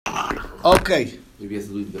Okay. Maybe he has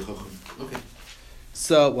to do the Chacham. Okay.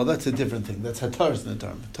 So, well, that's a different thing. That's Hatar's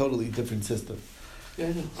Nadarm. Totally different system. Yeah,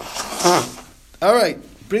 I know. All right.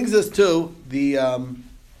 Brings us to the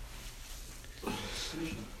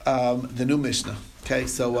new Mishnah. Okay,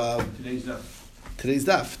 so today's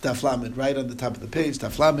daf Lamed, right on the top of the page.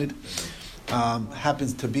 Daf Lamed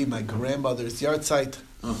happens to be my grandmother's yard site.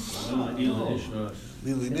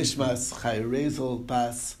 Lili Nishmas, Chai Rezel,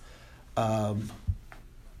 Bas,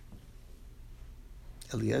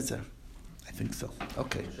 Eliezer. I think so.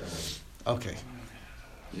 Okay.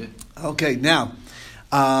 Yeah. Okay, now,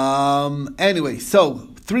 anyway, so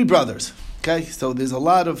 3 brothers. Okay, so there's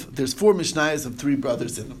 4 Mishnayos of 3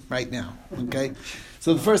 brothers in them right now. Okay,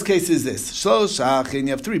 so the first case is this: Shlosh Achin.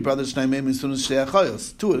 You have 3 brothers. 2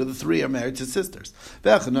 out of the 3 are married to sisters.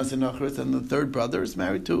 And the third brother is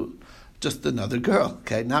married to just another girl.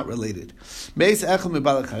 Okay, not related.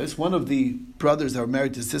 One of the brothers that are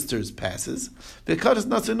married to sisters passes. And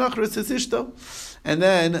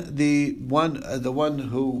then the one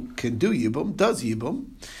who can do yibum does yibum,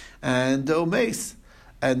 and omeis.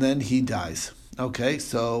 And then he dies. Okay,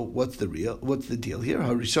 so what's the deal here?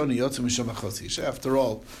 After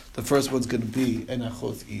all, the first one's going to be an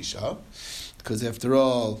achos isha, because after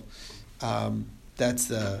all,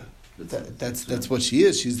 that's what she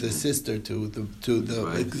is. She's the sister to the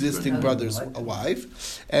existing brother's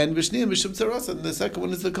wife, and Vishni and Mishum Tzaras, and the second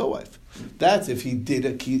one is the co-wife. That's if he did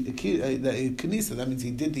a kanisa. That means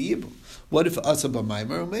he did the yibum. What if asaba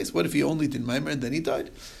maimer umeis? What if he only did maimer and then he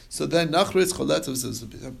died? So then nachris choletzav says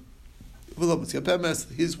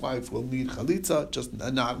his wife will need chalitza, just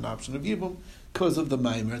not an option of yibum, because of the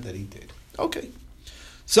maimer that he did. Okay.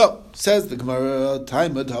 So says the Gemara,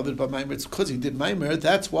 Taima David ba maimer. It's because he did maimer.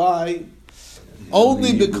 That's why.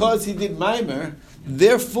 Only because he did maimer,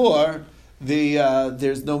 therefore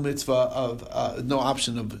there's no mitzvah of no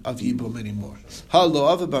option of yibum anymore.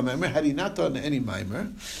 Had he not done any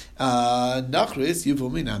maimer, nachris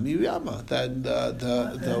yibum inami yama. Then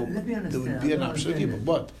there would be an option of yibum.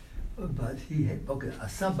 What? But he had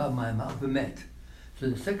asaba maimer v'met. So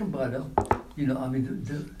the second brother,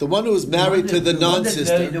 the one who was married to the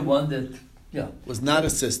non-sister, the one that was not a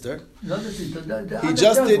sister. Not a sister. He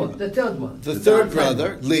just did the third one. The third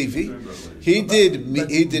brother, Levi. He did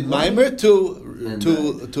maimer to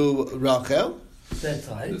Rachel. That's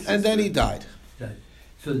right. And then he died. Right.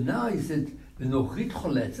 So now he said, "V'nochrit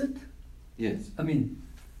choletzet." Yes.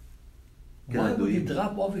 Why would he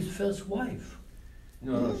drop off his first wife?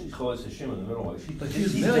 No, she's close to Shimon, the middle wife. But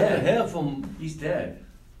she's married to her from. He's dead.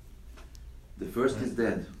 The first is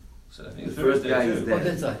dead. So I think The first guy is Oh, dead.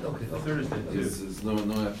 that's right. Okay. The third is dead too. There's no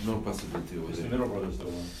possibility over It's the there. middle brother's the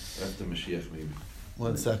one. After Mashiach, maybe.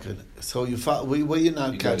 1 second. So you what you're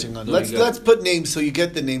not You got catching it. on. No, Let's you got it. put names so you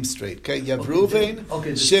get the names straight. Okay, you have Okay, Reuven,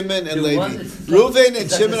 okay, Shimon, and the one Levi. is- Reuven and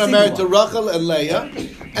it's like Shimon a are married to single one. Rachel and Leah,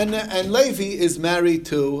 and Levi is married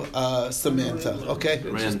to Samantha. Okay,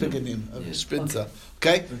 just pick a name, Sprinza.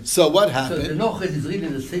 Okay, so what So the happened? nochrit is really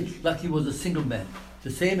the same, like he was a single man. The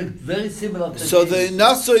same, very similar. To So the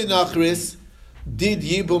Nasoi Nachris did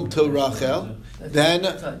Yibum to Rachel. Then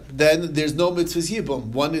there's no mitzvahs Yibum.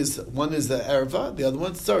 One is the erva, the other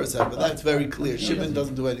one's tzaras erva. That's very clear. Shimon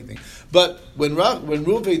doesn't do anything. But when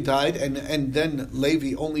Reuven died, and then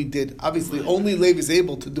Levi only Levi is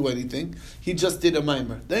able to do anything. He just did a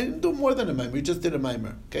mimer. They didn't do more than a mimer. He just did a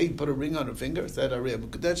mimer. Okay, he put a ring on her finger, said Ariyah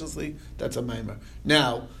Kadeshly. That's a mimer.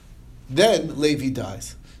 Now, then Levi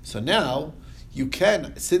dies. So now you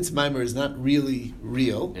can, since mimer is not really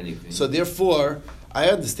real, Anything. so therefore, I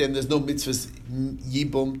understand there's no mitzvahs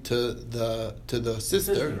yibum to the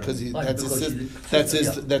sister because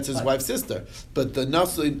that's his wife's sister. But the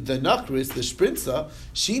nachris, the sprinza,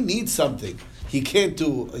 she needs something. He can't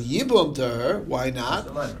do a yibum to her. Why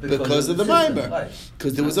not? Because of the mimer.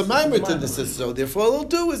 Because there was a mimer to the sister. So therefore, all he'll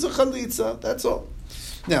do is a chalitza. That's all.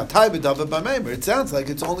 Now, taibedava b'mimer. It sounds like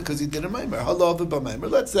it's only because he did a mimer. Halava b'mimer.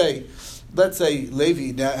 Let's say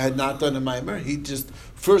Levi had not done a mimer. He just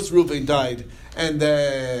first Reuven died, and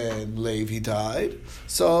then Levi died.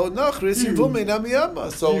 So nachris yivume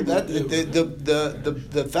namiyama. So that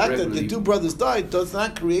the fact that the 2 brothers died does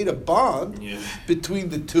not create a bond between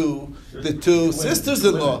the two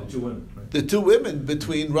sisters-in-law. The 2 women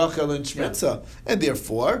between Rachel and Shmitza, and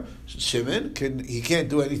therefore Shimon can't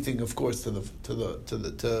do anything, of course, to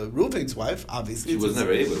Reuven's wife. Obviously, She was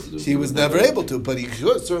never able to do. She was never able to, but he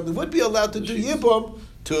certainly would be allowed to do yibum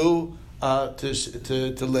to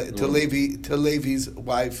Levi's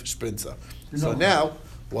wife Shprinza. So now,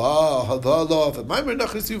 wow, the law of Maimer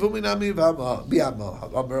Nachris Yuvuminami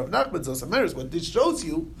Nachman Zosameris. What this shows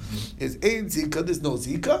you is Ein Zika. There's no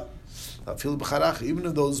Zika. Even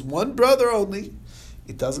if those one brother only,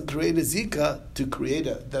 it doesn't create a zika to create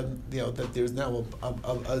that there's now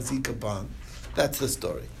a zika bond. That's the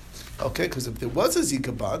story. Okay, because if there was a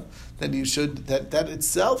zika bond, then you should that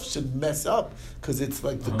itself should mess up because it's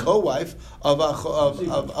like the co-wife of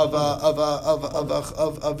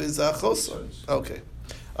his achosor. Okay,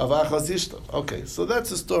 of achos ishto. Okay, so that's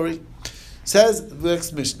the story. Says the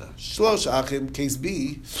next Mishnah. Shlosh achim, case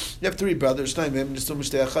B. You have three brothers. Two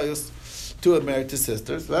are married to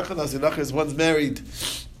sisters. One's married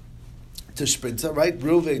to Shprinza, right?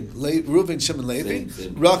 Reuven, Shimon, Levi,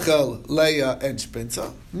 Rachel, Leah, and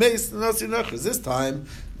Shprinza. This time,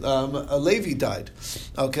 Levi died.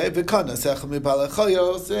 Okay, and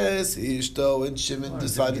Shimon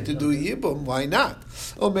decided to do Yibum. Why not?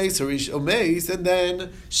 Omeis, and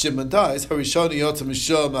then Shimon dies.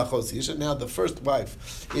 Now the first wife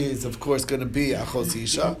is, of course, going to be Achos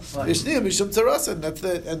Isha. And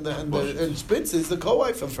Shprinza is the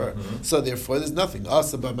co-wife of her. So therefore, there's nothing.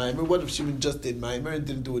 Asa by Maimer. What if Shimon just did Maimer and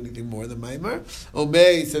didn't do anything more than Maimer?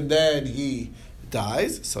 Omeis, and then he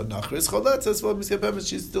dies, so Nachris Choletz, that's what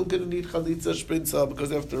she's still going to need Chalitza Shprinza,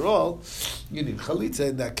 because after all, you need Chalitza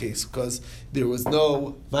in that case, because there was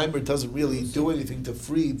no, Maimer doesn't really do anything to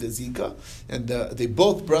free the Zika, and they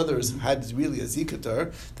both brothers had really a Zika to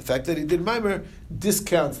her. The fact that he did Maimer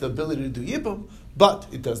discounts the ability to do Yibum, but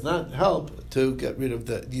it does not help to get rid of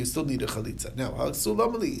you still need a Chalitza. Now,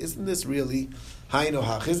 Sulamali, isn't this really Haino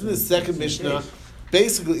Hach? Isn't this second Mishnah?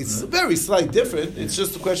 Basically, it's very slight different. It's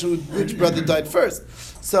just a question of which brother died first.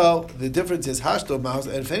 So the difference is Hashto Mahos,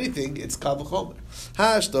 and if anything, it's Kal V'chomer.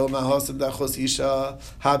 Hashto Mahos and Dachos Isha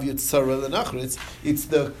Havyut Sarah Lenachritz. It's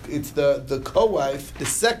the co-wife, the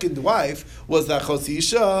second wife was Dachos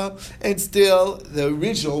Isha, and still the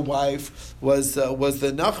original wife was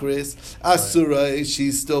the Nachris. Asura,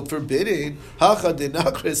 she's still forbidden. Hacha de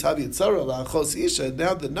Nachris Havyut Sarah Lachos Isha.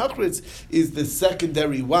 Now the Nachris is the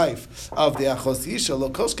secondary wife of the Achos Isha.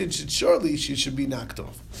 Lokoskin she should be knocked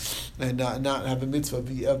off and not have a mitzvah of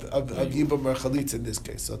Yibam or Chalitza in this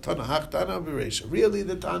case. So Tana Hach Tana Bereisha. Really,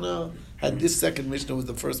 the Tana had this second Mishnah was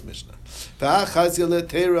the first Mishnah.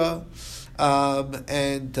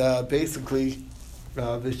 And basically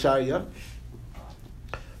Vishaya.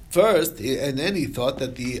 First, and then he thought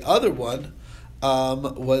that the other one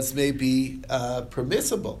was maybe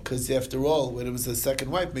permissible, because after all, when it was the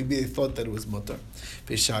second wife, maybe they thought that it was mutter.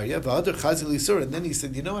 And then he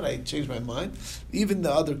said, you know what, I changed my mind. Even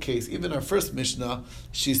the other case, even our first Mishnah,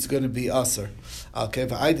 she's going to be Aser. Okay,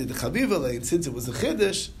 but I did the Chaviva, and since it was a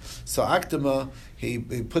Chiddush, so Aktama, he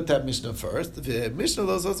put that Mishnah first.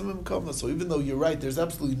 So even though you're right, there's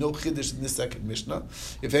absolutely no Chiddush in this second Mishnah.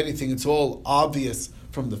 If anything, it's all obvious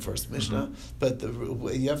from the first Mishnah, but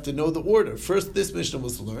you have to know the order. First, this Mishnah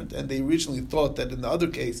was learned, and they originally thought that in the other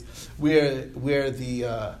case, where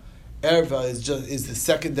the Erva is the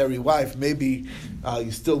secondary wife, maybe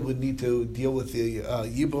you still would need to deal with the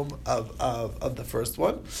Yibum of the first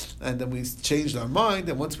one, and then we changed our mind,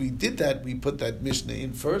 and once we did that, we put that Mishnah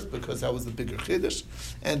in first, because that was the bigger Chiddush,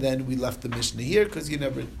 and then we left the Mishnah here, because you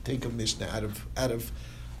never take a Mishnah out of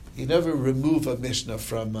you never remove a Mishnah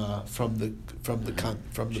from the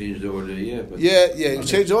change the order, yeah. But you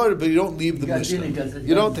change the order, but you don't leave the Mishnah.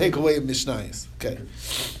 You don't take away a Mishnayos. Okay.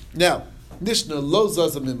 Now, Mishnah Lo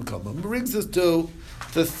Zazam Imkama brings us to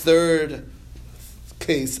the third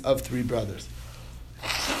case of three brothers.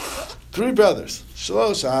 Three brothers.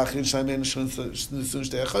 Shlosh Achin Shainen Shun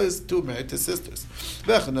two married to sisters.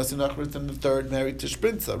 Vechan Nasinachrit, and the third married to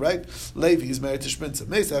Shprinza, right? Levi is married to Shprinza.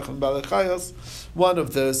 Mesach and Balachayos, one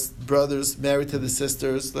of the brothers married to the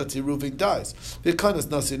sisters. Let's see, Reuven dies. Vekanas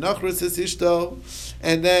Nasinachrit is Ishto,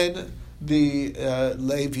 and then the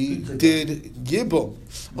Levi did Yibum.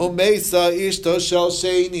 Omesa Ishto Shel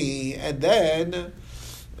Sheni, and then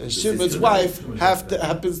Shimon's wife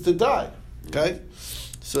happens to die. Okay.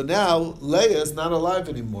 So now Leah is not alive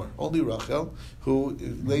anymore. Only Rachel, who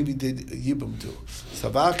Levi did Yibum to.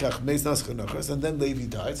 And then Levi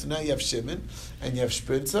died. So now you have Shimon, and you have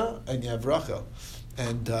Shprinza, and you have Rachel.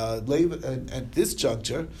 And Levi, and at this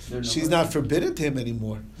juncture, she's not forbidden to him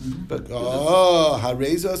anymore. Mm-hmm. But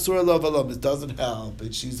Hareza Asur Love Alam, it doesn't help.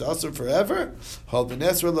 And she's Asur forever.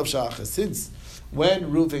 Since when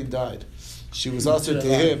Reuven died, she was also to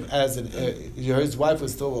him as his wife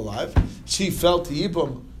was still alive. She felt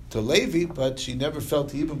Yibum Levi, but she never felt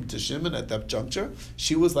Yibum to Shimon at that juncture.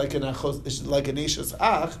 She was like an Eishes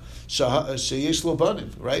Ach sheyesh lo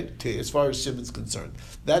banim, right? As far as Shimon's concerned,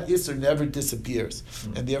 that Isser never disappears,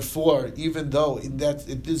 and therefore, even though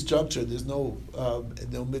at this juncture there's no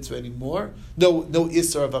mitzvah anymore, no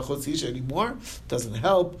Isser of Achos Isha anymore, doesn't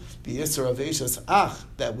help. The Isser of Eishes Ach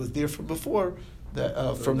that was there from before.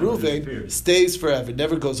 From Reuven stays forever,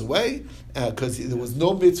 never goes away, because there was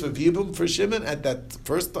no mitzvah of Yibum for Shimon at that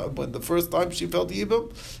first time, when the first time she felt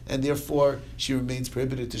Yibum, and therefore she remains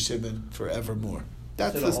prohibited to Shimon forevermore.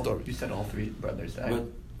 That's the story. You said all three brothers died.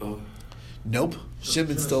 But, nope,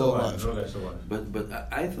 Shimon's still alive. But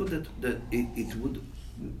I thought that it would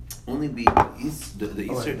only be the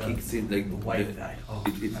Easter kicks in like the wife died.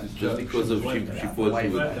 It's just because of she fought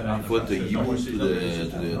the Yibum to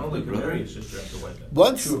the brother.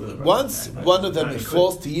 Once one of them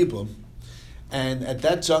falls to Yibum, and at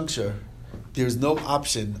that juncture there's no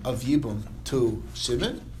option of Yibum to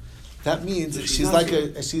Shimon, that means she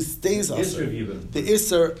stays also. The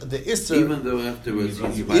Isser, Even though afterwards,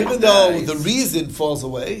 even though the reason falls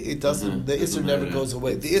away, it doesn't. The Isser never goes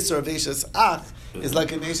away. The Isser of Eishes Ach is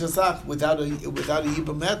like an Eishes Ach without a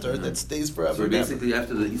Yibum matter that stays forever. So basically,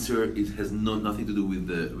 after the Isser, it has nothing to do with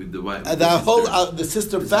the wife. And the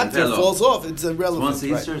sister factor falls off. It's irrelevant. Once the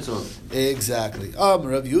Isser, it's off. Exactly. Rav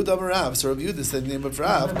Yehuda Rav. So Rav Yehuda is the name of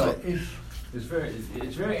Rav. But It's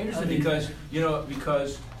very interesting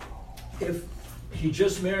because if he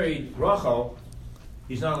just married Rachel,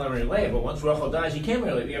 he's not allowed to marry Leah. But once Rachel dies, he can't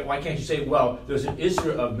marry Leah. Why can't you say, well, there's an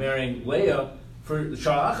issue of marrying Leah for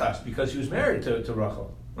Sha'achas because he was married to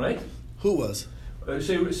Rachel, right? Who was?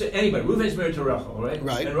 Say anybody. Reuven's married to Rachel, right?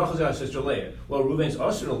 Right. And Rachel's our sister Leah. Well, Reuven's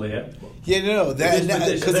also to Leah. Yeah, no, There's a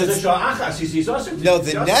Sha'achas. He's also no.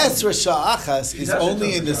 The Nesra Sha'achas is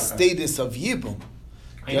only in the status of Yibum.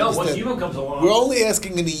 I know, once Yibum comes along... We're only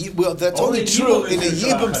asking that's only true in a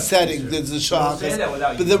Yibum setting, there's a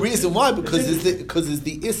Sha'achas. But the reason why, because it's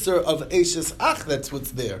the Isser of Eishes Ach that's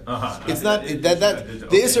what's there. It's not, the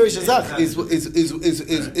Isser Eishes Ach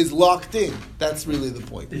is locked in. That's really the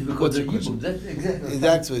point. It's because of Yibum.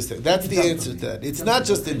 That's what he's saying. That's the answer to that. It's not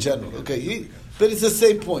just in general, okay? But it's the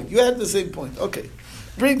same point. You had the same point. Okay.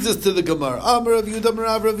 Brings us to the Gemara. Amar Rav Yehuda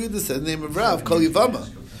Rav Yehuda said, the name of Rav, Kol Yavama.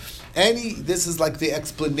 This is like the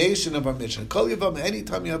explanation of our mission. Kol Yavama,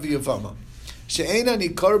 anytime you have a Yavama. She'ena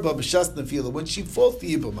nikarba b'shas nefila. When she falls to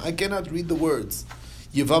Yibum, I cannot read the words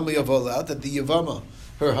Yavama Yavol out, that the Yavama,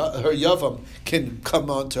 her Yavam, can come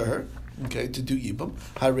on to her, okay, to do Yibum.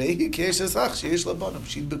 Harehi ke'eshes ach she'esh labanim.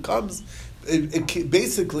 She becomes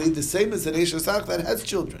basically the same as an eshes ach that has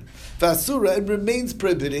children. V'asura, and remains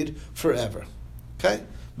prohibited forever. Okay?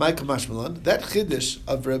 Ma'ika Mashmalan, that Chiddush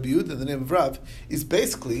of Rabbi Yehuda, the name of Rav, is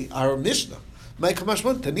basically our Mishnah. Ma'ika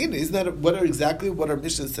Mashmalan, Tanina, isn't that what our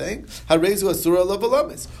Mishnah is saying? Harezu Asura Lav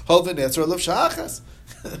Alamis, Holven Esra Lav Sha'achas.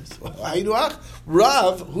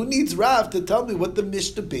 Rav, who needs Rav to tell me what the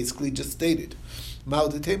Mishnah basically just stated?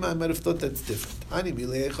 Ma'odetema, I might have thought that's different.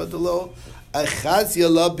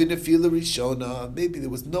 Maybe there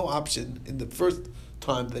was no option in the first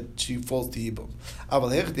time that she falls to Yibum.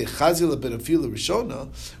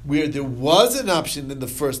 Where there was an option in the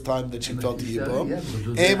first time that she fell to Yibum,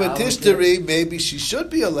 maybe she should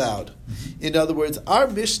be allowed. In other words, our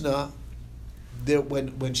Mishnah, when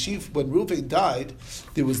Reuven died,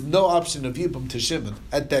 there was no option of Yibum to Shimon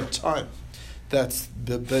at that time. But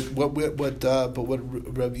what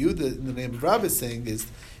Rav Yehuda in the name of Rav is saying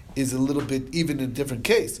is a little bit even in a different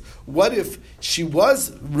case. What if she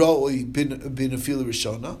was Roi bin Afila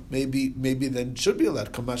Rishona? Maybe then should be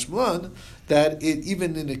allowed Kamash Mlan, that it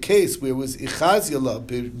even in a case where it was Ichaziala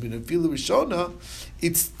bin Afila Rishona,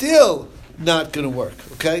 it's still not going to work.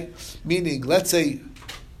 Okay, meaning let's say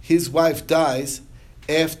his wife dies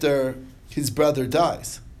after his brother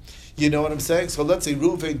dies. You know what I'm saying? So let's say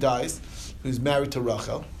Reuven dies, who's married to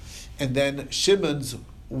Rachel, and then Shimon's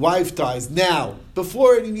wife dies now,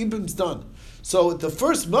 before any Yibum's done. So at the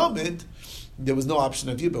first moment, there was no option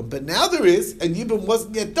of Yibum. But now there is, and Yibum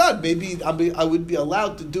wasn't yet done. Maybe I would be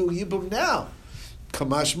allowed to do Yibum now.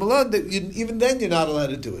 Kamash Malan, even then you're not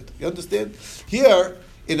allowed to do it. You understand? Here,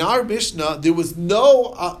 in our Mishnah, there was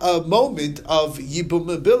no moment of Yibum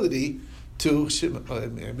ability to Shimon. I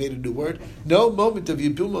made a new word. No moment of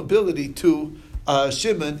Yibum ability to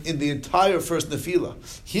Shimon in the entire first Nefila.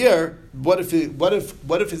 Here, what if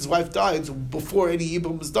his wife dies before any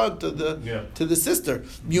Yibum was done to the sister?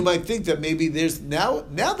 You might think that maybe there's now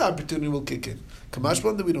the opportunity will kick in.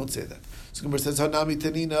 Kamashban, that we don't say that. So Gemara says, Hanami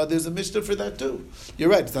Tanina, there's a Mishnah for that too. You're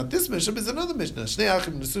right, it's not this Mishnah, but it's another Mishnah. Shnei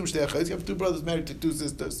Achim, Nesum, Shnei Achayis, you have two brothers married to two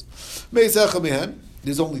sisters. Meis Achim Mihen,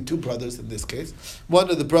 there's only two brothers in this case. One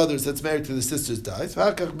of the brothers that's married to the sisters dies.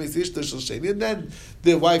 And then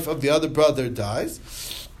the wife of the other brother dies.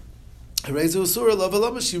 She remains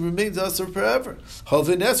asur forever.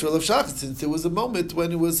 Since there was a moment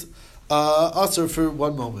when it was asur for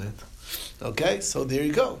one moment. Okay, so there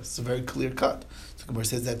you go. It's a very clear cut. So Gemara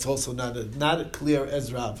says that's also not a clear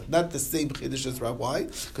as Rav, not the same chiddush as Rav. Why?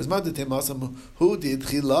 Because who did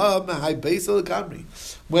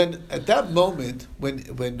when at that moment when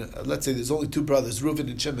let's say there's only two brothers,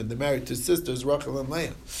 Reuven and Shimon, they're married to sisters Rachel and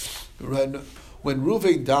Leah. When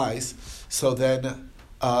Reuven dies, so then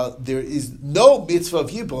there is no mitzvah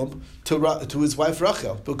of Yibum to his wife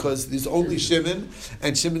Rachel, because there's only Shimon,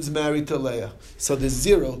 and Shimon's married to Leah. So there's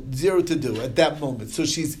zero to do at that moment. So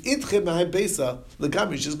she's idche ma'ay beisa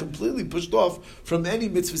legamri. She's completely pushed off from any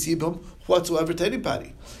mitzvah Yibum whatsoever to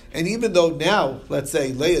anybody. And even though now, let's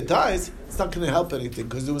say Leah dies, it's not going to help anything,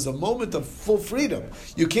 because there was a moment of full freedom.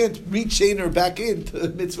 You can't rechain her back into the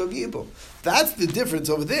mitzvah Yibum. That's the difference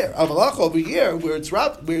over there. Avalach over here, where it's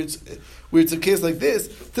a case like this.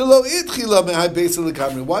 Why?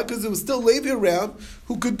 Because there was still Levi around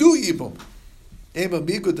who could do Yibum.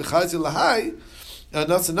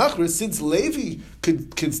 Since Levi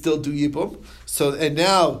can still do Yibum, and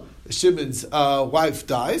now Shimon's wife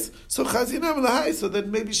dies, so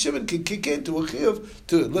then maybe Shimon can kick into a chiyuv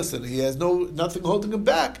to listen. He has nothing holding him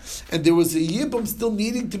back, and there was a yibum still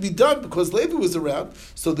needing to be done because Levi was around.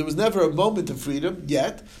 So there was never a moment of freedom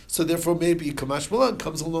yet. So therefore, maybe Kamash Malan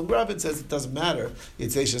comes along Rav and says it doesn't matter.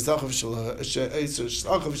 It's as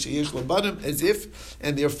if,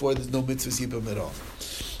 and therefore there's no mitzvah yibum at all.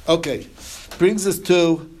 Okay, brings us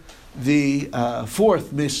to the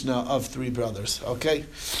fourth Mishnah of three brothers. Okay.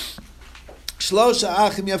 Shlosha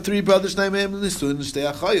achim, you have three brothers, two are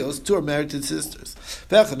married to sisters.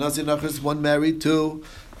 One married to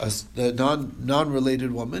a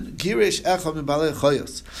non-related woman. Girish echam balei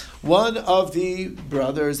chayos. One of the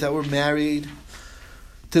brothers that were married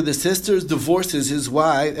to the sisters divorces his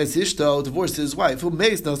wife, as Ishto divorces his wife, who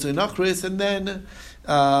makes Nasir Nachris, and then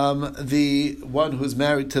the one who's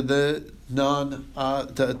married to the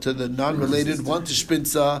non-related one, to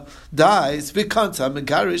Shpinza, dies, Vikanta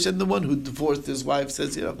Megarish, and the one who divorced his wife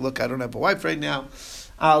says, look, I don't have a wife right now,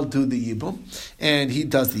 I'll do the Yibum. And he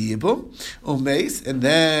does the Yibum, Umeis, and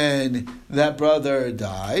then that brother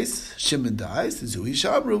dies, Shimon dies, that's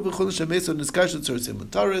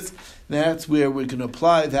where we're going to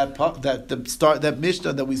apply that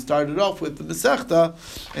Mishnah that we started off with, the Masechta,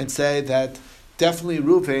 and say that definitely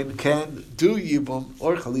Reuven can do Yibum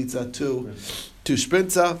or Chalitza to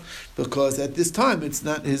Shprinza, because at this time it's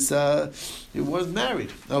not his. He wasn't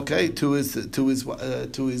married. Okay, to his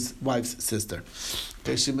wife's sister.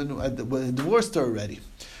 Okay, Shimon divorced her already.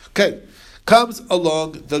 Okay, comes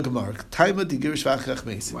along the Gemara. Taima di Girish v'achach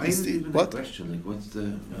meis. Why is it even a question? Like, what's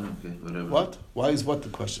the okay, whatever? What? Why is what the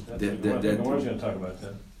question? We're going to talk about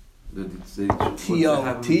that.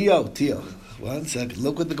 Tio. 1 second.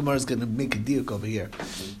 Look what the Gemara is going to make a diuk over here.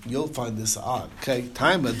 You'll find this odd. Okay,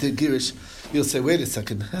 Taima the Girish. You'll say, wait a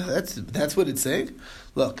second. That's what it's saying.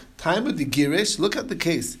 Look, Taima the Girish. Look at the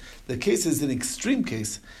case. The case is an extreme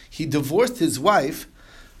case. He divorced his wife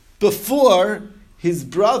before his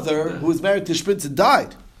brother, who was married to Shprinza,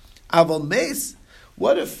 died. Aval Meis.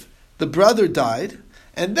 What if the brother died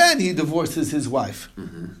and then he divorces his wife?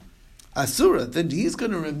 Mm-hmm. Asura, then he's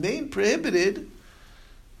going to remain prohibited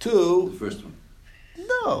to the first one.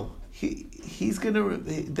 No, he's going to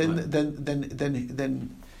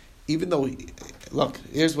then even though look,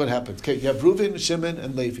 here's what happens. Okay, you have Reuven, Shimon,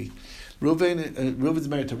 and Levi. Reuven's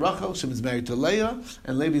married to Rachel, Shimon's married to Leah,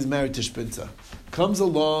 and Levi's married to Shpinza. Comes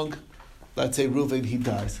along, let's say Reuven, he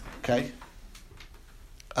dies. Okay.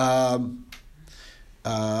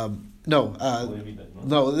 No,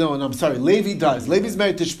 I'm sorry. Levi dies. Levi's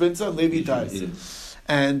married to Shpinza, and Levi dies. Yes.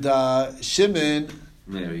 And Shimon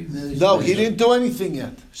married. No, he didn't do anything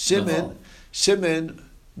yet. Shimon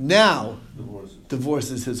now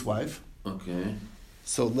divorces his wife. Okay.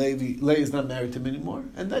 So Leah is not married to him anymore,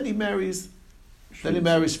 and then he marries. Then he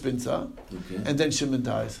marries Shpinza, and then Shimon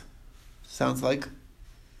dies. Sounds like,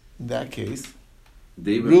 in that case,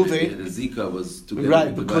 Reuven, Zika was together.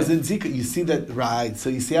 Right, because in Zika, you see that, right. So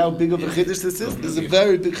you see how big of a chiddush this is? This is a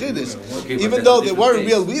very big chiddush. Okay, even though they weren't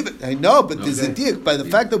real weaving. I know, but there's a diak. By the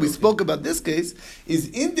fact that we spoke about this case, is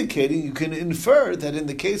indicating, you can infer that in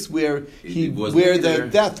the case where the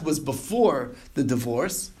death was before the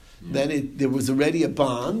divorce, then there was already a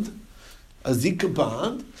bond a Zika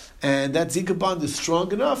bond, and that Zika bond is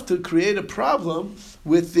strong enough to create a problem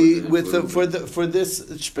with for this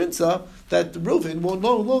Shprinza that Reuven will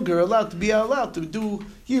no longer allowed to do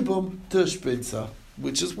Yibum to Shprinza,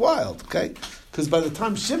 which is wild, okay? Because by the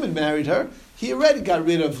time Shimon married her, he already got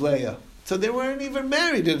rid of Leah, so they weren't even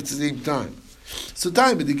married at the same time. So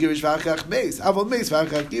time with the Girish V'achach Meis. Aval Meis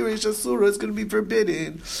V'achach Girish Asura is going to be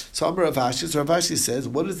forbidden. So Amar Rav Ashi says,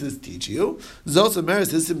 what does this teach you? Zos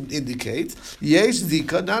Ameris, this indicates, Yesh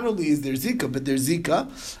Zika, not only is there Zika, but there's Zika,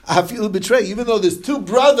 Afil Betray, even though there's two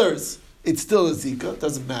brothers, it's still a Zika. It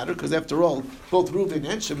doesn't matter, because after all, both Reuven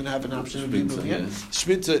and Shimon have an option of being Reuven.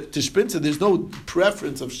 To Shprinza, there's no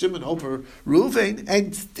preference of Shimon over Reuven,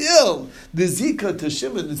 and still, the Zika to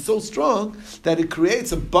Shimon is so strong that it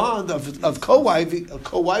creates a bond of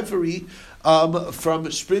co-wifery from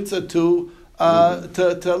Shprinza to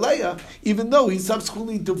Leah, even though he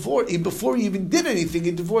subsequently divorced, before he even did anything,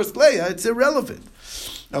 he divorced Leah. It's irrelevant.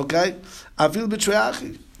 Okay? Afil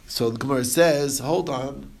B'Treachi. So the Gemara says, hold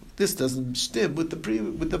on, this doesn't stem with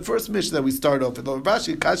the first Mishnah that we start off with. Rav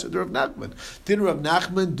Ashi Kasha to Rav Nachman. Didn't Rav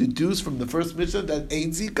Nachman deduce from the first Mishnah that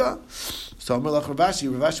ain't Zika? So Amar Lach Rav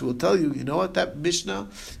Ashi will tell you, you know what, that Mishnah,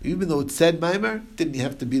 even though it said Maimer, didn't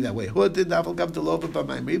have to be that way. Even without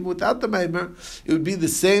the Maimer, it would be the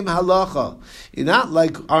same halacha. It's not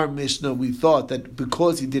like our Mishnah, we thought that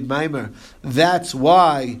because he did Maimer, that's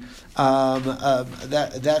why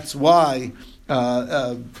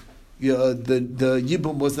the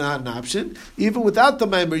Yibum was not an option. Even without the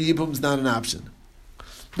Maimer, Yibum is not an option.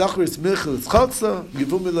 There was only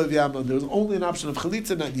an option of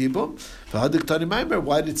Chalitza, not Yibum.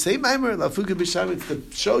 Why did it say Maimer? It's to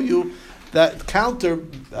show you that counter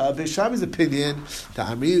Beishami's opinion, the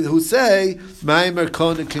Amri who say Maimer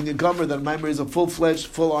Kohen Kinyan Gomer, that Maimer is a full-fledged,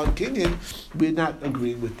 full-on Kinyan. We're not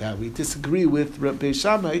agreeing with that. We disagree with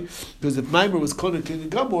Beishami, because if Maimer was Kohen Kinyan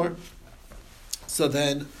Gomer, so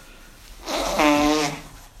then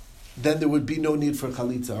there would be no need for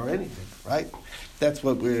chalitza or anything, right? That's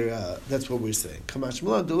what we're saying. Kamash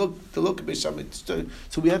Milan to look at Beis Shammai.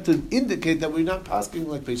 So we have to indicate that we're not passing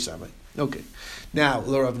like Beis Shammai. Okay. Now,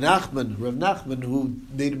 Rav Nachman, who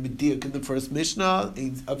made a mediyuk in the first Mishnah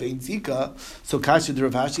of Ein Zika, so Kasha to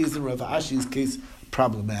Rav Ashi is in Rav Ashi's case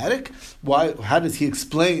problematic. Why? How does he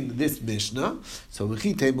explain this Mishnah? So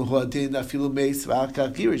maybe he'll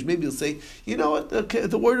say, you know what,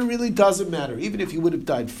 the order really doesn't matter. Even if he would have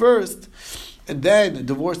died first and then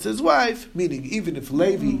divorced his wife, meaning even if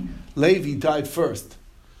Levi died first,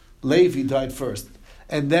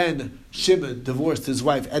 and then Shimon divorced his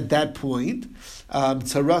wife at that point,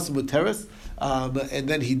 Tzaras Muteres, and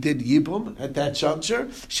then he did Yibum at that juncture,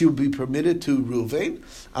 she would be permitted to Reuven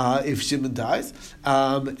if Shimon dies.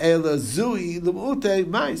 Ela Zui Lemute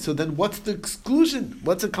Mai. So then what's the exclusion?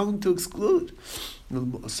 What's it coming to exclude?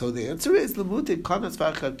 So the answer is Lemute Kanas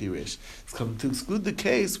V'Achad Girish. It's coming to exclude the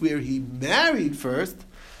case where he married first.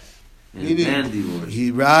 And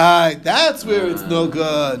divorced. That's where it's no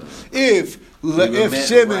good. If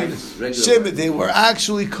Shimon, they were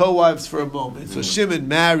actually co-wives for a moment. So Shimon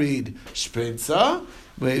married Shprinza,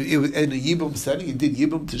 in a Yibum setting, he did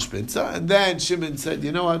Yibum to Shprinza, and then Shimon said,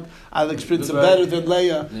 you know what, I like Shprinza better than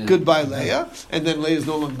Leah, goodbye Leah, and then Leah is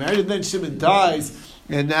no longer married, and then Shimon dies,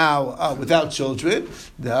 and now without children,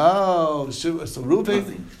 so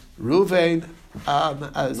Reuven, nothing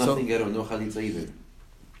at all, no chalitza either.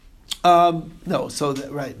 No, so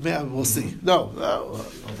right, we'll see. No,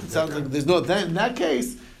 it sounds like there's no. Then in that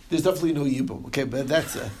case, there's definitely no yibum. Okay, but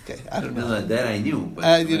that's okay. I don't know. No, that I knew. But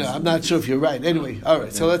I'm not sure if you're right. Anyway, all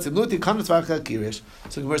right. So let's see. So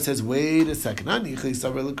Gemara says, wait a second.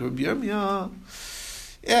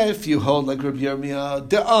 If you hold like Rabbi Yirmiyah,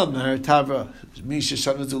 De'amar Tavra Misha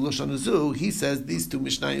Shanazu Loshanazu, he says these two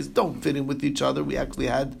Mishnayos don't fit in with each other. We actually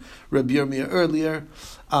had Rabbi Yirmiyah earlier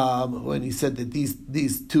when he said that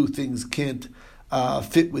these two things can't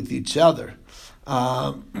fit with each other.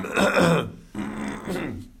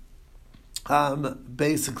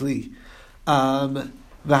 Basically, the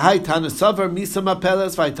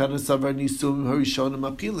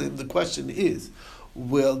question is,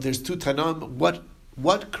 well, there's two Tanam.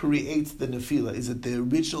 What creates the nefila? Is it the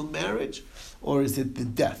original marriage, or is it the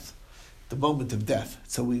death, the moment of death?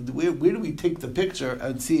 So where do we take the picture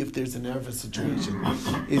and see if there's an erva situation?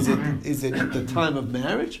 Is it at the time of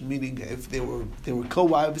marriage, meaning if they were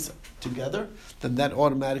co-wives together, then that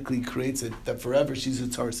automatically creates it that forever she's a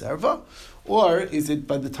tzaras erva, or is it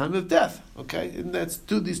by the time of death? Okay, and these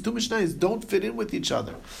two mishnayos don't fit in with each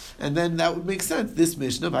other, and then that would make sense. This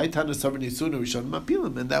mishnah, and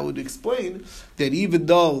that would explain that even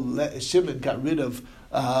though Shimon got rid of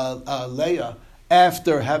Leah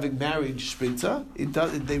after having married Shpritza,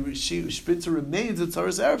 Shpritza remains a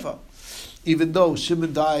Tzaras Erva, even though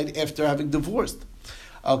Shimon died after having divorced.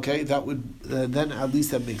 Okay, that would then at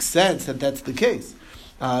least that makes sense that that's the case.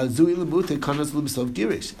 Zui lemute kanas lumsov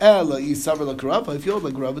girish. Ela yisaver lakarava. If you're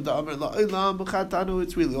like Rava da Amar la'olam b'chatanu,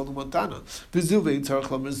 it's really only one tana. V'zuvein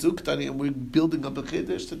tzarich lamer zuktani, and we're building up a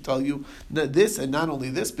chiddush to tell you this, and not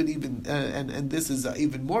only this, but even and this is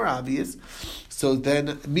even more obvious. So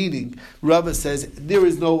then, meaning Rava says there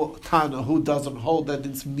is no tana who doesn't hold that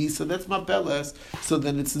it's misa. That's mapeles. So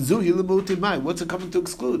then it's zuhi lemute mai. What's it coming to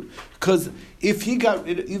exclude? Because if he got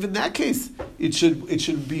even in that case, it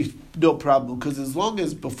should be no problem, because as long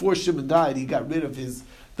as before Shimon died he got rid of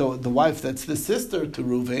the wife that's the sister to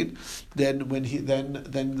Reuven, then when he then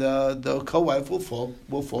the co-wife will fall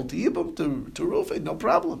to Yibam to Reuven, no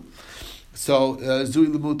problem. So Zui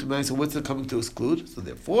Lemut Mai. So what's it coming to exclude? So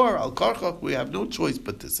therefore Al Karchach we have no choice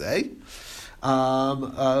but to say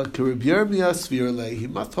Kereb Yirmiyah Svirle. He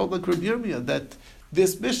must hold like Kereb Yirmiyah that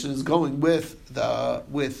this mission is going with the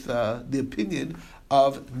opinion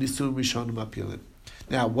of Nisum Rishonim Apilim.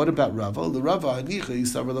 Now, what about Rava? The Rava Anicha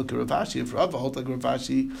Yisavar like Rav Ashi. If Rava holds like Rav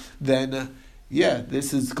Ashi, then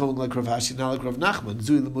this is going like Rav Ashi, not like Rav Nachman.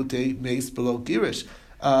 Zui Lemute Meis below Girish,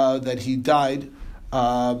 that he died.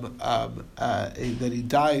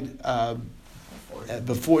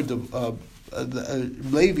 Before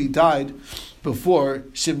Levi died before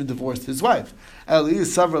Shimon divorced his wife. Eli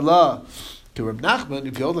Yisavar la. To Reb Nachman,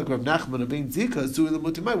 if you hold like Reb Nachman of Ein Zika, Zui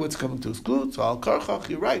L'Mutimai, what's coming to exclude? So Al Karchach,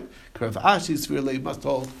 you're right. Rav Ashi, Svirle, you must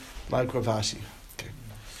hold like Rav Ashi.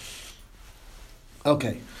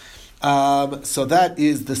 Okay. So that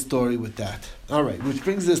is the story with that. All right, which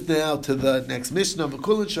brings us now to the next Mishnah.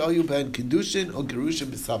 V'kulin sha'ayu ben Kiddushin or Gerushin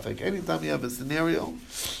b'safek. Anytime you have a scenario,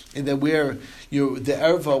 and then where the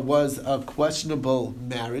erva was a questionable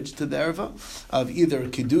marriage to the erva of either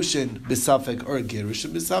Kiddushin b'safek or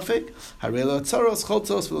Gerushin b'safek, harelo tzaros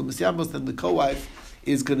chotzos v'lo misyamos, then the co-wife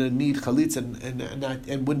is going to need chalitz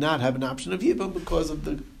and would not have an option of yibam because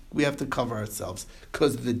of we have to cover ourselves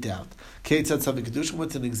because of the doubt. Kate said Savik Kedushin.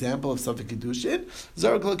 What's an example of Savik Kedushin?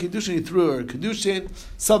 Zarakla Kedushin, he threw her Kedushin,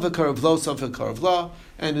 Savik Karavla,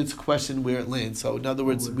 and it's a question where it lands. So, in other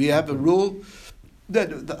words, we have a rule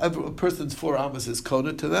that a person's 4 amas is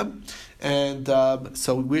kona to them, and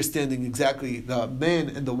so we're standing exactly, the man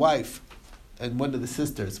and the wife and one of the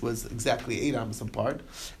sisters was exactly 8 amas apart,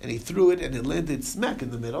 and he threw it and it landed smack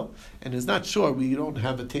in the middle, and is not sure, we don't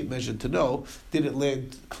have a tape measure to know, did it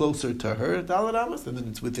land closer to her dalet amas, and then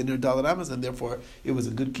it's within her dalet amas, and therefore it was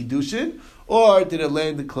a good kiddushin, or did it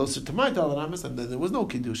land closer to my dalet amas, and then there was no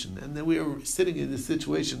kiddushin, and then we were sitting in this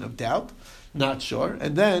situation of doubt, not sure,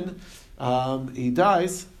 and then he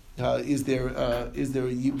dies. Is there a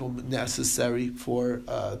yibum necessary for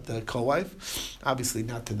the co-wife? Obviously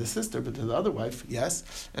not to the sister, but to the other wife, yes.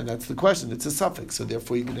 And that's the question. It's a suffix, so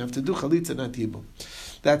therefore you're going to have to do chalitza, not yibum.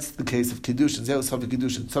 That's the case of kiddushin. Zeh suffix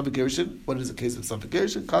kiddushin. Suffix gerushin. What is the case of suffix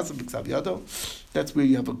gerushin? Kasav b'ksav yado. That's where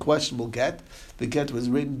you have a questionable get. The get was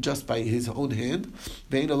written just by his own hand.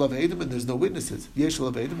 Vein alav edim, and there's no witnesses. Yesh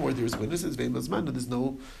alav edim, or there's witnesses. Vein lazman, and there's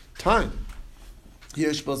no time. Or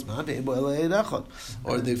they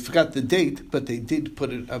forgot the date, but they did put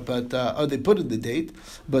it. Or they put in the date,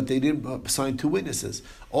 but they didn't sign 2 witnesses.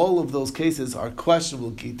 All of those cases are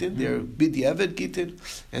questionable gitin. They're b'diavad gitin,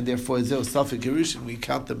 and therefore zeh safek gerushin. We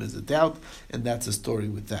count them as a doubt, and that's a story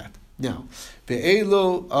with that. Now,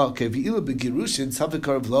 ve'elo ve'ilu begirushin safek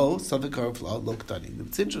lo loktani.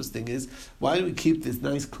 What's interesting is why do we keep this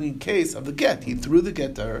nice clean case of the get? He threw the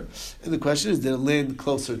get to her, and the question is, did it land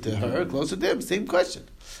closer to her, closer to him? Same question.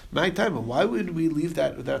 My time. Why would we leave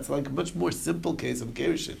that? That's like a much more simple case of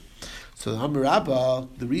gerushin. So Hamarabba,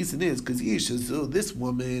 the reason is because this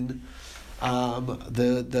woman.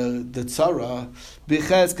 The tzara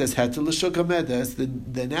b'chezkas had to l'shukamedes.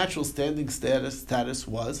 The natural standing status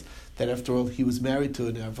was that after all he was married to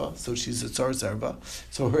an erva, so she's a tzara's erva.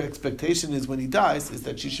 So her expectation is when he dies is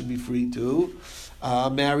that she should be free to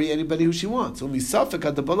marry anybody who she wants. So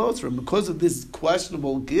because of this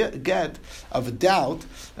questionable get of a doubt,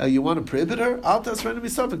 you want to prohibit her.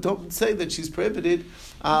 Don't say that she's prohibited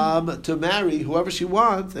to marry whoever she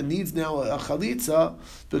wants and needs now a chalitza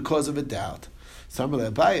because of a doubt. Samar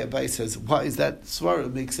Abai says, why is that svara?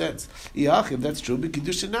 It makes sense. If that's true,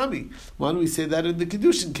 Kiddushin Nami. Why don't we say that in the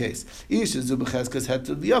Kiddushin case?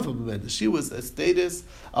 She was a status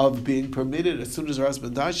of being permitted as soon as her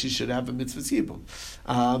husband died, she should have a mitzvah yibum,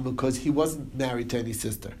 because he wasn't married to any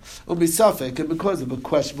sister. And because of a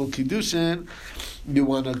questionable Kiddushin, you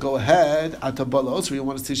want to go ahead, Atabalos, or you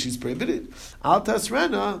want to say she's prohibited.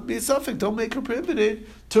 Altasrena, Misafik, don't make her prohibited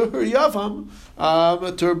to her Yavam,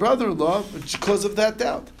 to her brother-in-law, because of that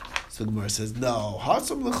doubt. So the Gemara says, no,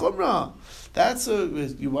 Hasam l'chumra. That's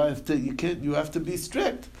you have to be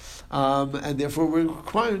strict, and therefore we're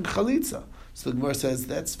requiring chalitza. So the Gemara says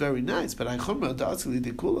that's very nice, but chumra da'asli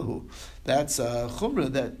dekulahu. That's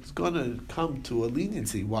chumra that's going to come to a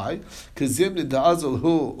leniency. Why? Because zimnin da'azal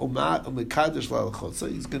hu umat umekadosh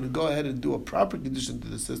la'alchotza. He's going to go ahead and do a proper kiddushin to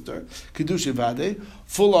the sister, kiddushin vade,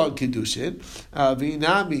 full on kiddushin,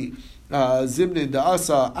 v'inami. Zimnin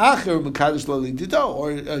da'asa acher mekadosh la'lidida,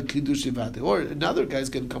 or kiddushin vade, or another guy's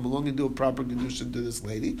going to come along and do a proper kiddushin to this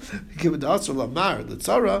lady. Give it da'asa lamar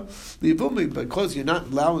l'tzara li'ivumi, because you're not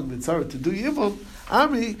allowing l'tzara to do yivum.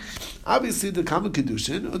 Ami, obviously the common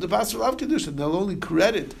kiddushin or the basar lav kiddushin, they'll only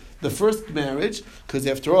credit the first marriage, because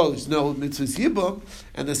after all, there's no mitzvah yibum,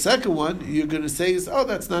 and the second one you're going to say is, oh,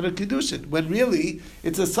 that's not a kiddushin, when really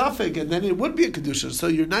it's a suffix, and then it would be a kiddushin. So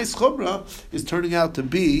your nice chumrah is turning out to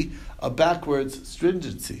be a backwards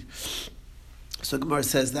stringency. So Gemara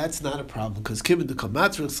says that's not a problem, because kimin de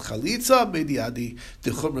kamatrus chalitza mediadi de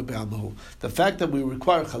chumra be'almahu. The fact that we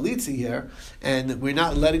require chalitza here and we're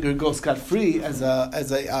not letting her go scot free as a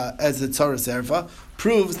tzaras erva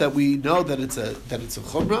proves that we know that it's a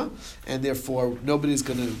chumra, and therefore nobody's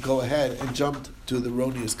going to go ahead and jump to the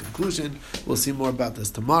erroneous conclusion. We'll see more about this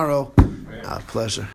tomorrow. Pleasure.